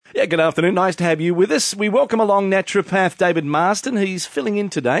Yeah, good afternoon. Nice to have you with us. We welcome along naturopath David Marsden. He's filling in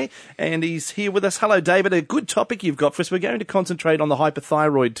today, and he's here with us. Hello, David. A good topic you've got for us. We're going to concentrate on the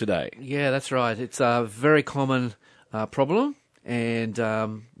hypothyroid today. Yeah, that's right. It's a very common problem, and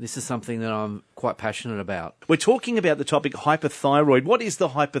this is something that I'm quite passionate about. We're talking about the topic hypothyroid. What is the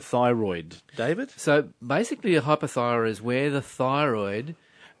hypothyroid, David? So basically, a hypothyroid is where the thyroid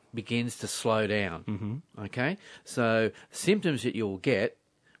begins to slow down. Mm-hmm. Okay? So symptoms that you'll get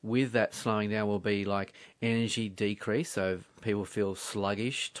with that slowing down will be like energy decrease, so people feel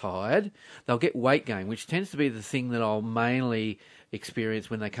sluggish, tired. They'll get weight gain, which tends to be the thing that I'll mainly experience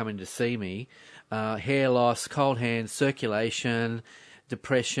when they come in to see me. Hair loss, cold hands, circulation,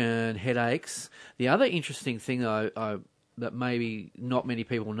 depression, headaches. The other interesting thing that maybe not many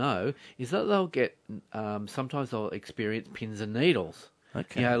people know is that they'll get, sometimes they'll experience pins and needles.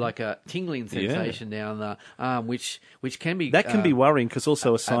 Okay. You know, like a tingling sensation down the arm, which can be... That can be worrying because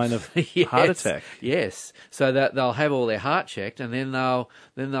also a sign of yes, heart attack. Yes. So that they'll have all their heart checked, and then they'll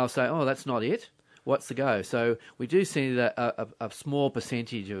say, oh, that's not it. What's the go? So we do see that a small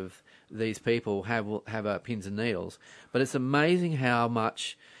percentage of these people have pins and needles, but it's amazing how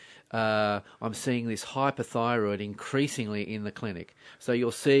much... I'm seeing this hypothyroid increasingly in the clinic. So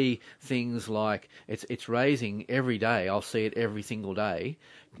you'll see things like it's raising every day. I'll see it every single day.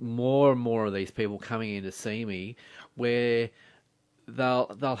 More and more of these people coming in to see me, where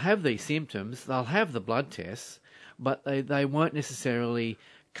they'll have these symptoms, they'll have the blood tests, but they won't necessarily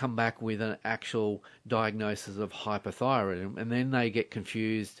come back with an actual diagnosis of hypothyroidism, and then they get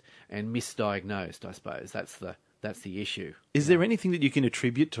confused and misdiagnosed. I suppose that's the issue. Is there anything that you can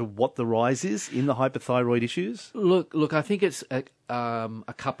attribute to what the rise is in the hypothyroid issues? Look, I think it's a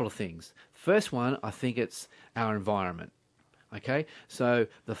couple of things. First one, I think it's our environment. Okay, so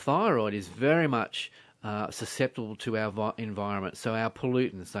the thyroid is very much susceptible to our environment. So our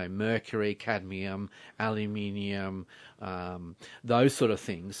pollutants, so mercury, cadmium, aluminium, those sort of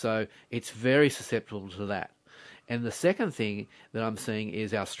things. So it's very susceptible to that. And the second thing that I'm seeing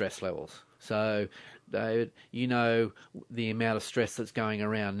is our stress levels. So, David, you know the amount of stress that's going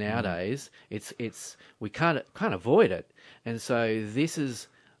around nowadays. It's we can't avoid it, and so this is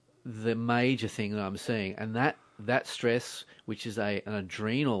the major thing that I'm seeing, and that stress, which is an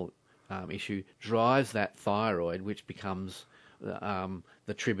adrenal issue, drives that thyroid, which becomes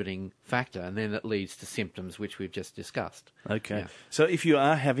the tributing factor, and then it leads to symptoms which we've just discussed. Okay. Yeah. So if you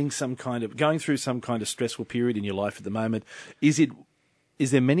are having going through some kind of stressful period in your life at the moment, is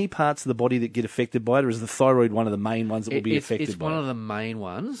there many parts of the body that get affected by it, or is the thyroid one of the main ones that will be affected by it? It's one of the main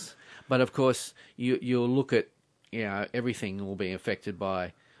ones, but of course you'll look at, everything will be affected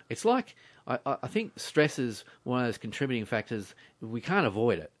by. It's like, I think stress is one of those contributing factors. We can't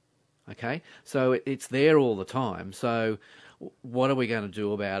avoid it, okay? So it's there all the time. So what are we going to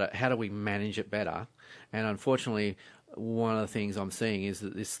do about it? How do we manage it better? And unfortunately, one of the things I'm seeing is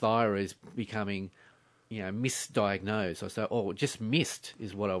that this thyroid is becoming misdiagnosed. Just missed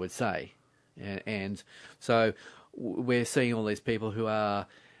is what I would say. And so we're seeing all these people who are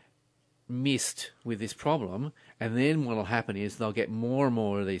missed with this problem, and then what will happen is they'll get more and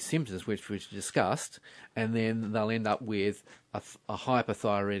more of these symptoms, which we've discussed, and then they'll end up with a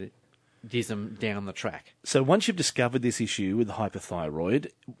hypothyroidism down the track. So once you've discovered this issue with the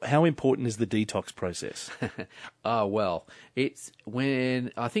hypothyroid, how important is the detox process? I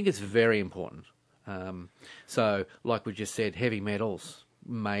think it's very important. So, like we just said, heavy metals,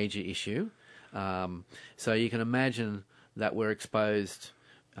 major issue. So you can imagine that we're exposed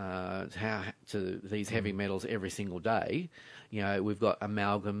to these heavy metals every single day. We've got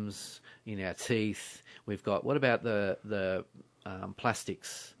amalgams in our teeth. We've got, what about the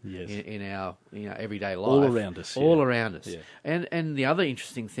plastics in our everyday life? All around us. Yeah. All around us. Yeah. And the other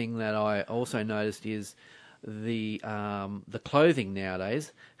interesting thing that I also noticed is the clothing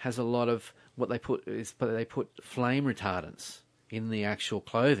nowadays has a lot of what they put flame retardants in the actual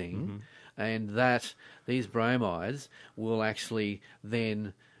clothing, and that these bromides will actually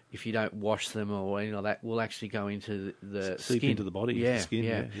then, if you don't wash them or anything like that, will actually go into the seep skin. into the body, yeah, the skin.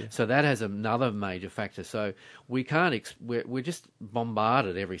 yeah. Yeah. So that has another major factor. So we can't. We're just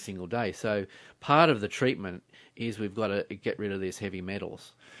bombarded every single day. So part of the treatment is we've got to get rid of these heavy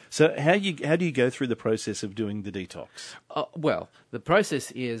metals. So how do you go through the process of doing the detox? Well, the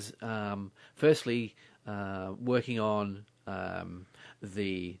process is firstly working on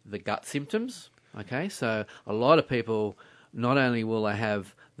the gut symptoms. Okay, so a lot of people, not only will they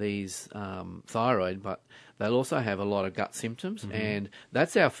have these thyroid, but they'll also have a lot of gut symptoms, and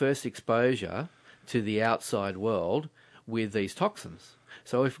that's our first exposure to the outside world with these toxins.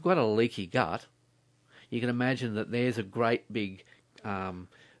 So if we've got a leaky gut, you can imagine that there's a great big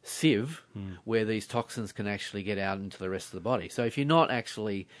sieve where these toxins can actually get out into the rest of the body. So if you're not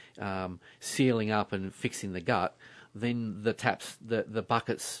actually sealing up and fixing the gut, then the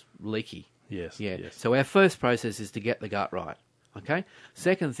bucket's leaky. Yes. Yeah. Yes. So our first process is to get the gut right. Okay.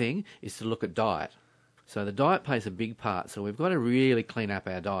 Second thing is to look at diet. So the diet plays a big part. So we've got to really clean up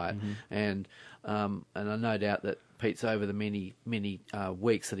our diet, and I no doubt that Pete's over the many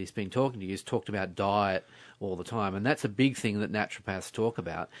weeks that he's been talking to you has talked about diet all the time, and that's a big thing that naturopaths talk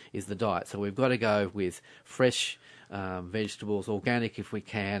about is the diet. So we've got to go with fresh vegetables, organic if we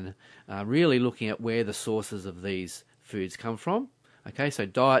can, really looking at where the sources of these foods come from. Okay, so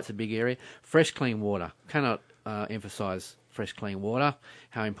diet's a big area. Fresh, clean water. Cannot emphasise fresh, clean water,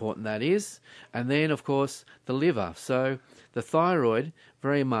 how important that is. And then, of course, the liver. So the thyroid,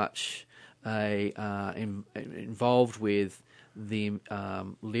 very much involved with the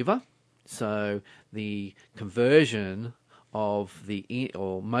liver. So the conversion of the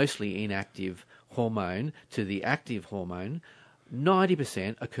or mostly inactive hormone to the active hormone,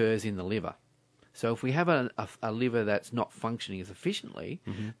 90% occurs in the liver. So if we have a liver that's not functioning as efficiently,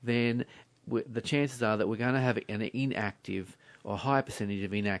 then the chances are that we're going to have an inactive or high percentage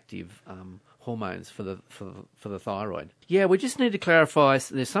of inactive hormones for the thyroid. Yeah, we just need to clarify.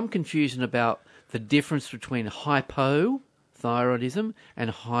 There's some confusion about the difference between hypothyroidism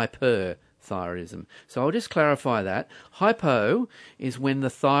and hyperthyroidism. So I'll just clarify that. Hypo is when the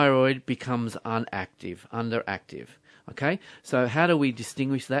thyroid becomes underactive. Okay, so how do we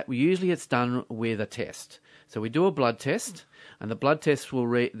distinguish that? Usually it's done with a test. So we do a blood test, and the blood test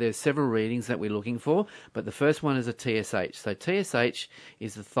there's several readings that we're looking for, but the first one is a TSH. So TSH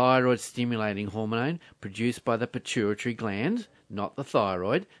is the thyroid stimulating hormone produced by the pituitary gland, not the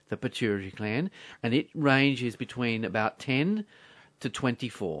thyroid, the pituitary gland, and it ranges between about 10 to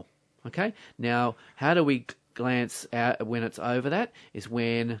 24. Okay, now how do we glance out when it's over that? Is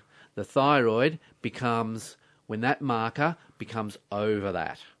when the thyroid when that marker becomes over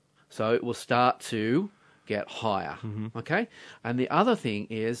that. So it will start to get higher. Okay? And the other thing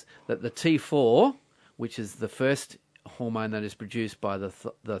is that the T4, which is the first hormone that is produced by the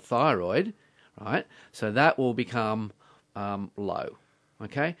thyroid, right? So that will become low.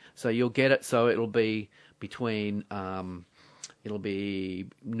 Okay? So you'll get it, so it'll be between,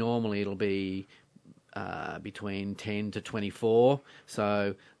 between 10 to 24.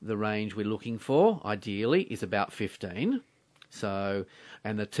 So the range we're looking for, ideally, is about 15. So,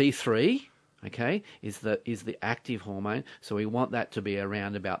 and the T3, okay, is the active hormone. So we want that to be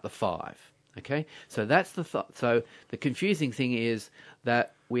around about the 5. Okay, so that's so the confusing thing is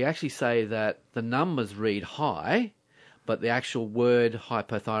that we actually say that the numbers read high, but the actual word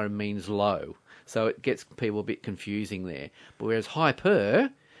hypothyroid means low. So it gets people a bit confusing there. But whereas hyper,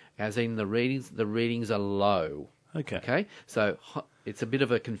 as in the readings are low. Okay. Okay. So it's a bit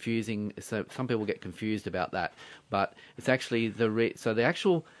of a confusing. So some people get confused about that, but it's actually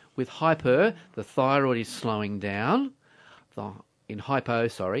with hyper, the thyroid is slowing down. In hypo,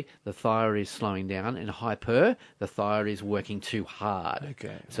 the thyroid is slowing down. In hyper, the thyroid is working too hard.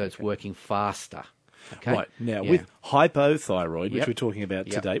 Okay. So it's working faster. Okay. Right. Now, with hypothyroid, which Yep. we're talking about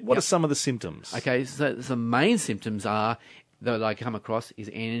Yep. today, what Yep. are some of the symptoms? Okay, so the main symptoms that I come across is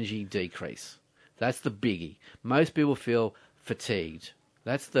energy decrease. That's the biggie. Most people feel fatigued.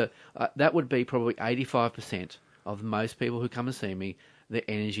 That's that would be probably 85% of most people who come and see me. Their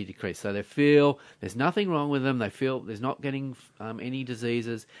energy decrease. So they feel there's nothing wrong with them. They feel there's not getting any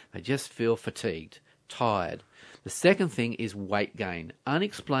diseases. They just feel fatigued, tired. The second thing is weight gain,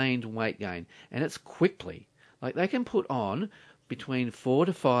 unexplained weight gain, and it's quickly. Like they can put on between 4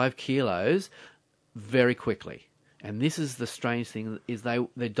 to 5 kilos very quickly. And this is the strange thing: is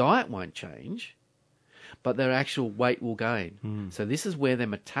their diet won't change, but their actual weight will gain. So this is where their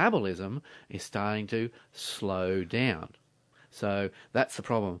metabolism is starting to slow down. So that's the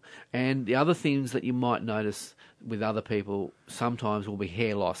problem. And the other things that you might notice with other people sometimes will be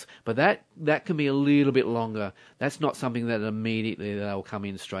hair loss. But that can be a little bit longer. That's not something that immediately they'll come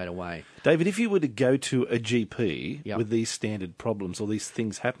in straight away. David, if you were to go to a GP Yep. with these standard problems or these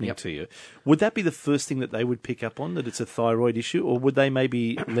things happening Yep. to you, would that be the first thing that they would pick up on, that it's a thyroid issue, or would they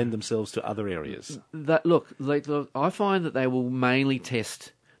maybe lend themselves to other areas? Look, I find that they will mainly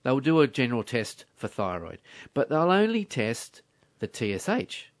test. They'll do a general test for thyroid, but they'll only test the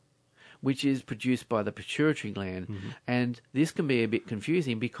TSH, which is produced by the pituitary gland. And this can be a bit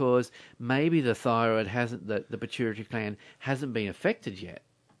confusing because maybe the thyroid the pituitary gland hasn't been affected yet.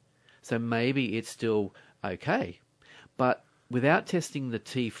 So maybe it's still okay. But without testing the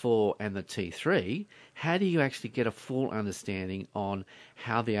T4 and the T3, how do you actually get a full understanding on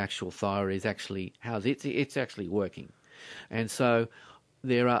how the actual thyroid is actually, it's actually working? And so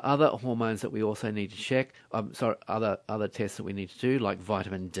there are other hormones that we also need to check. Other tests that we need to do, like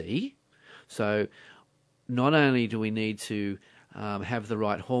vitamin D. So not only do we need to have the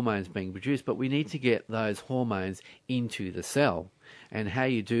right hormones being produced, but we need to get those hormones into the cell. And how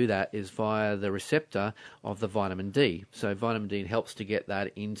you do that is via the receptor of the vitamin D. So vitamin D helps to get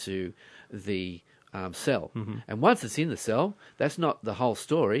that into the cell. Mm-hmm. And once it's in the cell, that's not the whole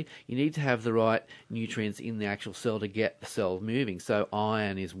story. You need to have the right nutrients in the actual cell to get the cell moving. So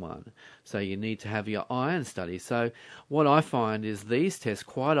iron is one. So you need to have your iron study. So what I find is these tests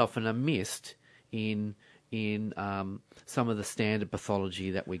quite often are missed in some of the standard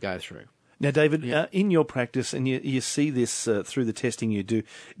pathology that we go through. Now, David, in your practice, and you see this through the testing you do,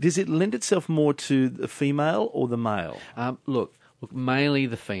 does it lend itself more to the female or the male? Look, mainly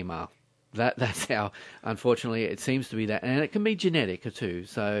the female. That's how, unfortunately, it seems to be that. And it can be genetic too.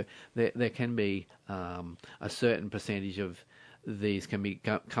 So there can be a certain percentage of these can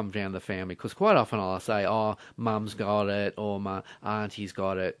come down the family. Because quite often I'll say, oh, mum's got it or my auntie's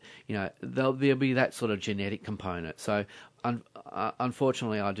got it. You know, there'll be that sort of genetic component. So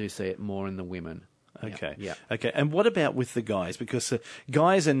unfortunately, I do see it more in the women. Okay. Yeah. Okay. And what about with the guys? Because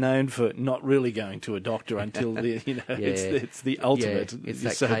guys are known for not really going to a doctor until it's the ultimate. Yeah, it's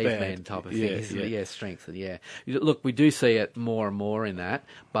that so caveman bad. type of thing, isn't it? Yeah, strength. Yeah. Look, we do see it more and more in that,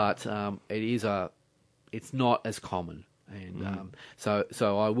 but it's not as common. And so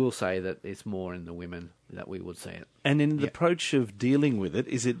I will say that it's more in the women that we would see it. And in the approach of dealing with it,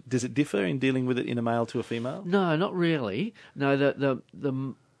 does it differ in dealing with it in a male to a female? No, not really. No,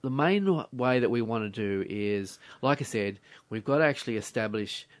 the main way that we want to do is, like I said, we've got to actually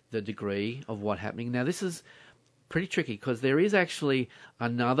establish the degree of what's happening. Now, this is pretty tricky because there is actually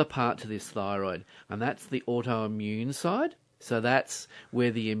another part to this thyroid, and that's the autoimmune side. So that's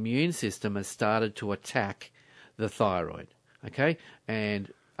where the immune system has started to attack the thyroid, okay?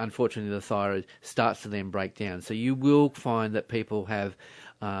 And unfortunately, the thyroid starts to then break down. So you will find that people have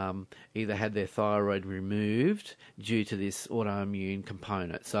either had their thyroid removed due to this autoimmune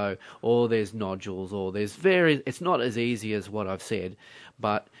component. So, or there's nodules, or there's it's not as easy as what I've said,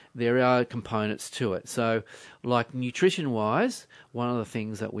 but there are components to it. So, like nutrition-wise, one of the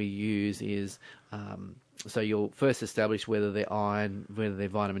things that we use is so you'll first establish whether their iron, whether their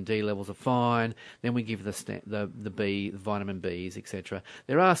vitamin D levels are fine. Then we give the vitamin Bs, etc.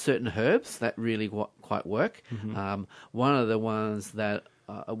 There are certain herbs that really quite work. Mm-hmm. One of the ones that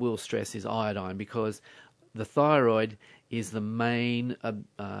I will stress is iodine, because the thyroid is the main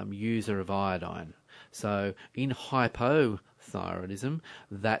user of iodine. So in hypothyroidism,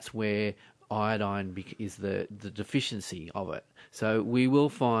 that's where iodine is the deficiency of it. So we will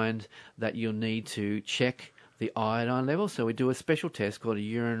find that you'll need to check the iodine level. So we do a special test called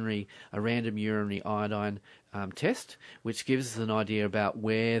a random urinary iodine test, which gives us an idea about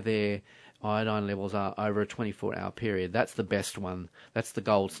where their iodine levels are over a 24-hour period. That's the best one. That's the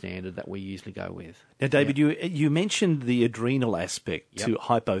gold standard that we usually go with. Now, David, you mentioned the adrenal aspect to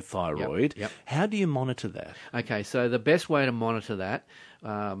hypothyroid. Yep. How do you monitor that? Okay, so the best way to monitor that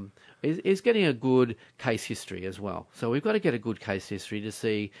is getting a good case history as well. So we've got to get a good case history to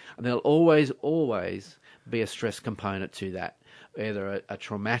see, and there'll always be a stress component to that, either a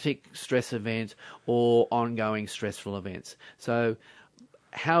traumatic stress event or ongoing stressful events. So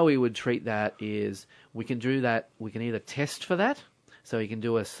how we would treat that is we can do that. We can either test for that. So you can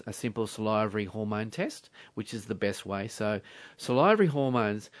do a simple salivary hormone test, which is the best way. So salivary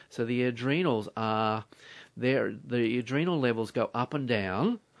hormones, so the adrenals are there. The adrenal levels go up and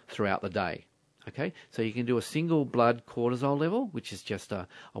down throughout the day. Okay, so you can do a single blood cortisol level, which is just a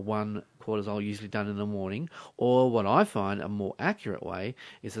 1 cortisol usually done in the morning, or what I find a more accurate way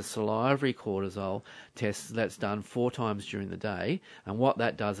is a salivary cortisol test that's done 4 times during the day. And what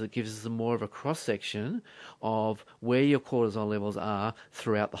that does, it gives us more of a cross-section of where your cortisol levels are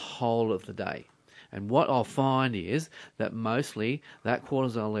throughout the whole of the day. And what I'll find is that mostly that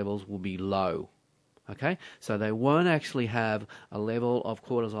cortisol levels will be low. Okay, so they won't actually have a level of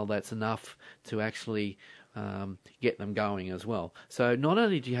cortisol that's enough to actually get them going as well. So not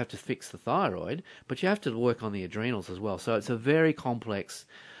only do you have to fix the thyroid, but you have to work on the adrenals as well. So it's a very complex.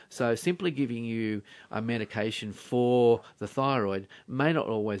 So simply giving you a medication for the thyroid may not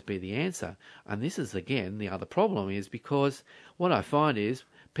always be the answer. And this is, again, the other problem is because what I find is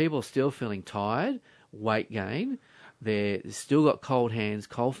people are still feeling tired, weight gain, they've still got cold hands,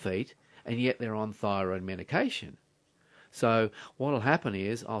 cold feet, and yet they're on thyroid medication. So what will happen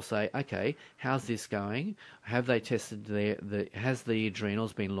is I'll say, okay, how's this going? Have they tested has the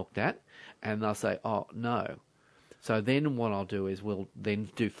adrenals been looked at? And they'll say, oh, no. So then what I'll do is we'll then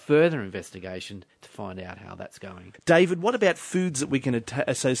do further investigation to find out how that's going. David, what about foods that we can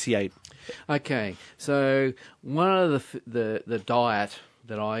associate? Okay, so one of the diet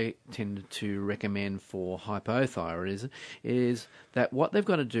that I tend to recommend for hypothyroidism is that what they've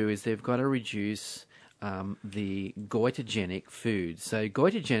got to do is they've got to reduce the goiterogenic foods. So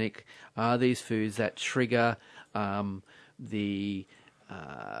goiterogenic are these foods that trigger the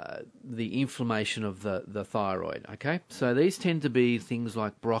inflammation of the thyroid. Okay, so these tend to be things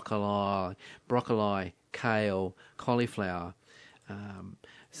like broccoli, kale, cauliflower.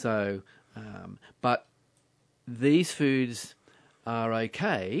 But these foods are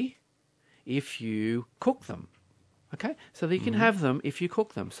okay if you cook them. Okay, so you can have them if you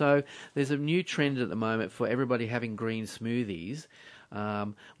cook them. So there's a new trend at the moment for everybody having green smoothies,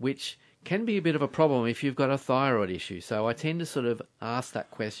 which can be a bit of a problem if you've got a thyroid issue. So I tend to sort of ask that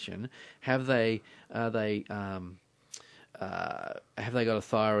question: have they got a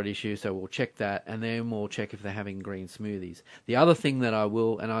thyroid issue? So we'll check that, and then we'll check if they're having green smoothies. The other thing that I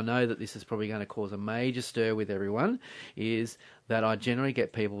will, and I know that this is probably going to cause a major stir with everyone, is that I generally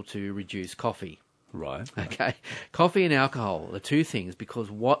get people to reduce coffee. Right. Okay. Coffee and alcohol, the two things,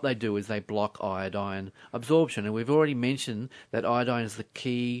 because what they do is they block iodine absorption. And we've already mentioned that iodine is the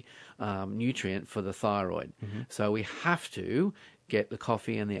key nutrient for the thyroid. Mm-hmm. So we have to get the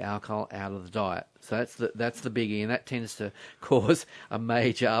coffee and the alcohol out of the diet. So that's the biggie, and that tends to cause a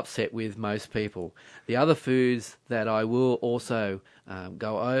major upset with most people. The other foods that I will also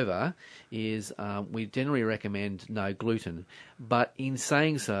go over is we generally recommend no gluten. But in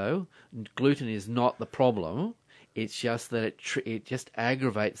saying so, gluten is not the problem. It's just that it just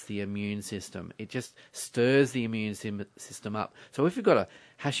aggravates the immune system. It just stirs the immune system up. So if you've got a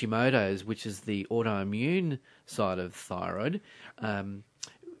Hashimoto's, which is the autoimmune side of thyroid,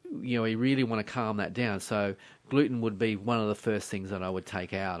 you really want to calm that down. So gluten would be one of the first things that I would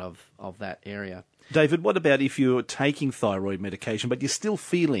take out of that area. David, what about if you're taking thyroid medication, but you're still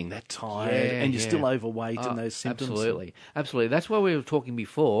feeling that tired and you're still overweight and those symptoms? Absolutely. That's why we were talking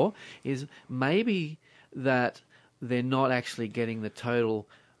before, is maybe that they're not actually getting the total,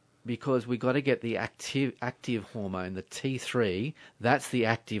 because we've got to get the active hormone, the T3. That's the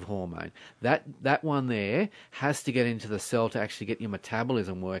active hormone. That one there has to get into the cell to actually get your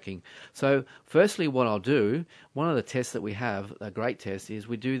metabolism working. So firstly, what I'll do, one of the tests that we have, a great test, is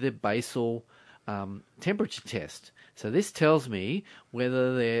we do the basal temperature test. So this tells me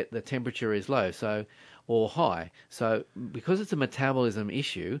whether the temperature is low or high. So because it's a metabolism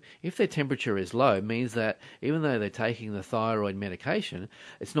issue, if their temperature is low, it means that even though they're taking the thyroid medication,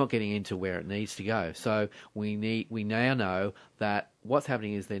 it's not getting into where it needs to go. So we now know that what's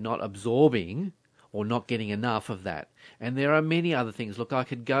happening is they're not absorbing or not getting enough of that. And there are many other things. Look, I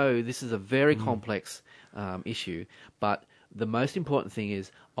could go, this is a very complex issue, but the most important thing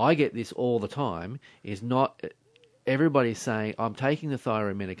is, I get this all the time, is not everybody's saying I'm taking the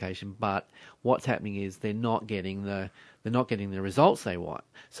thyroid medication, but what's happening is they're not getting the results they want.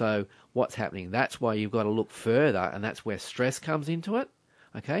 So what's happening? That's why you've got to look further, and that's where stress comes into it.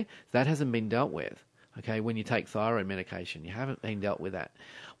 Okay, that hasn't been dealt with. Okay, when you take thyroid medication, you haven't been dealt with that.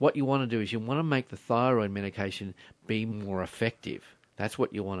 What you want to do is you want to make the thyroid medication be more effective. That's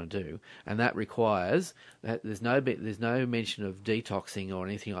what you want to do, and that requires that there's no mention of detoxing or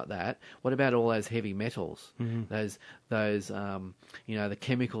anything like that. What about all those heavy metals? Mm-hmm. Those the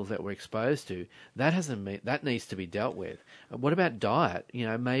chemicals that we're exposed to? That needs to be dealt with. What about diet?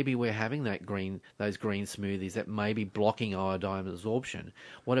 Maybe we're having those green smoothies that may be blocking iodine absorption.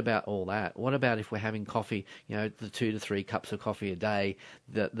 What about all that? What about if we're having coffee? The 2 to 3 cups of coffee a day,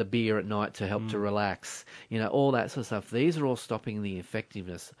 the beer at night to help to relax. All that sort of stuff. These are all stopping the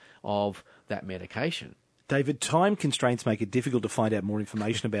effectiveness of that medication. David, time constraints make it difficult to find out more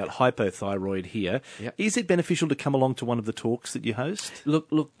information about hypothyroid here. Yep. Is it beneficial to come along to one of the talks that you host?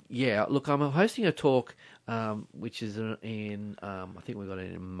 Look, I'm hosting a talk which is in, I think we've got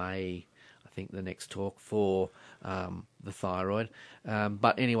it in May, I think the next talk for the thyroid.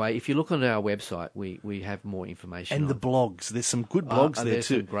 But anyway, if you look on our website, we have more information. And the blogs. There's some good blogs there there's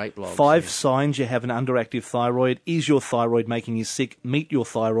too. Some great blogs. 5 signs you have an underactive thyroid. Is your thyroid making you sick? Meet your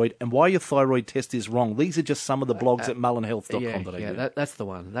thyroid. And why your thyroid test is wrong. These are just some of the blogs at mullenhealth.com.au. Yeah, that's the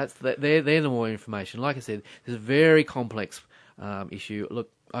one. They're the more information. Like I said, it's a very complex issue. Look,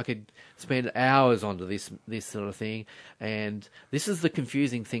 I could spend hours onto this sort of thing, and this is the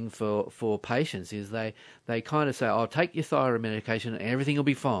confusing thing for patients, is they kind of say, "I'll take your thyroid medication and everything will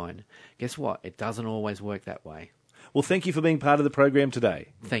be fine." Guess what? It doesn't always work that way. Well, thank you for being part of the program today.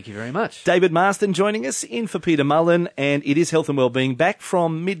 Thank you very much. David Marsden joining us in for Peter Mullen, and it is Health and Wellbeing, back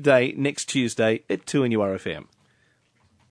from midday next Tuesday at 2NURFM.